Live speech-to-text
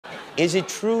Is it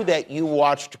true that you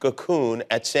watched Cocoon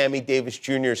at Sammy Davis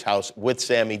Jr.'s house with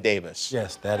Sammy Davis?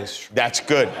 Yes, that is true. That's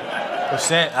good.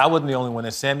 I wasn't the only one.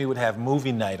 And Sammy would have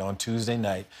movie night on Tuesday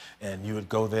night, and you would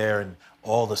go there, and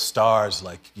all the stars,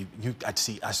 like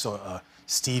I saw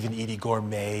Stephen Edie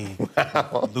Gourmet,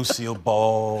 Lucille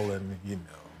Ball, and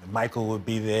Michael would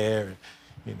be there,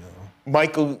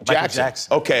 Michael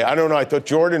Jackson. Okay, I don't know. I thought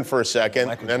Jordan for a second,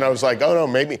 and I was like, oh no,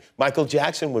 maybe Michael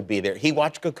Jackson would be there. He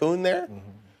watched Cocoon there? Mm-hmm.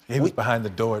 He was behind the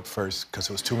door at first because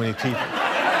there was too many people.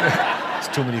 There's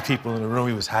too many people in the room.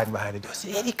 He was hiding behind the door. I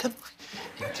said, Eddie, come.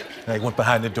 And I went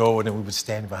behind the door, and then we would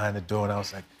stand behind the door, and I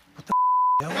was like, what the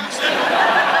yo?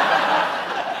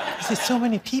 There's so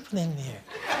many people in there.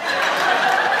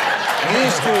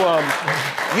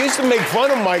 You used to make fun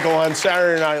of Michael on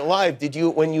Saturday Night Live. Did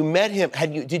you, when you met him,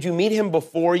 did you meet him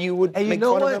before you would make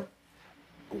fun of him?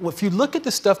 Well, if you look at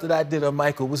the stuff that I did on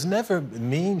Michael, it was never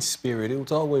mean-spirited. It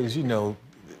was always,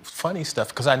 funny stuff,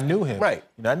 because I knew him. Right.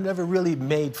 I never really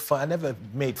made fun. I never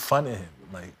made fun of him,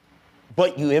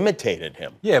 But you imitated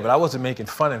him. Yeah, but I wasn't making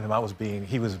fun of him.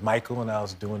 He was Michael, and I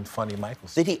was doing funny Michael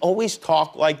stuff. Did he always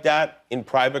talk like that in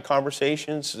private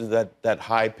conversations, that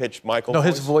high-pitched Michael voice? No,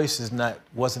 his voice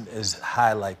wasn't as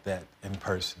high like that in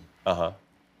person. Uh-huh.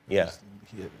 Yeah.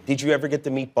 Did you ever get to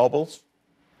meet Bubbles,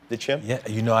 the chimp? Yeah,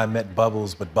 I met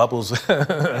Bubbles, but Bubbles... he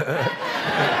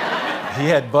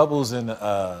had Bubbles and...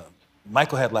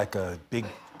 Michael had like a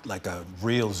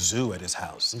real zoo at his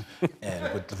house,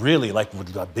 and with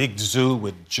a big zoo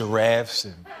with giraffes,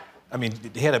 and I mean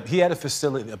he had a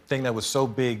facility, a thing that was so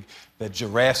big that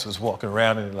giraffes was walking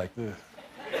around and like, ugh.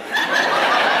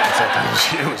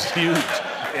 It was huge,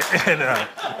 and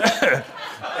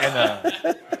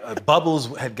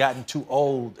Bubbles had gotten too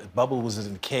old. Bubbles was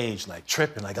in the cage, like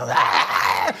tripping, like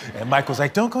ah! And Michael's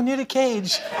like, "Don't go near the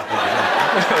cage."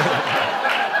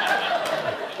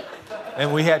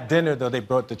 And we had dinner, though. They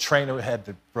brought the trainer,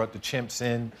 brought the chimps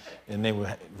in, and they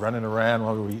were running around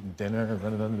while we were eating dinner and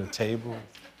running under the table.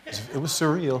 It was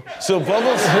surreal. So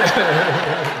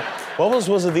Bubbles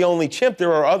wasn't the only chimp. There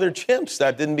were other chimps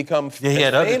that didn't become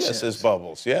famous as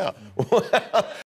Bubbles. Yeah.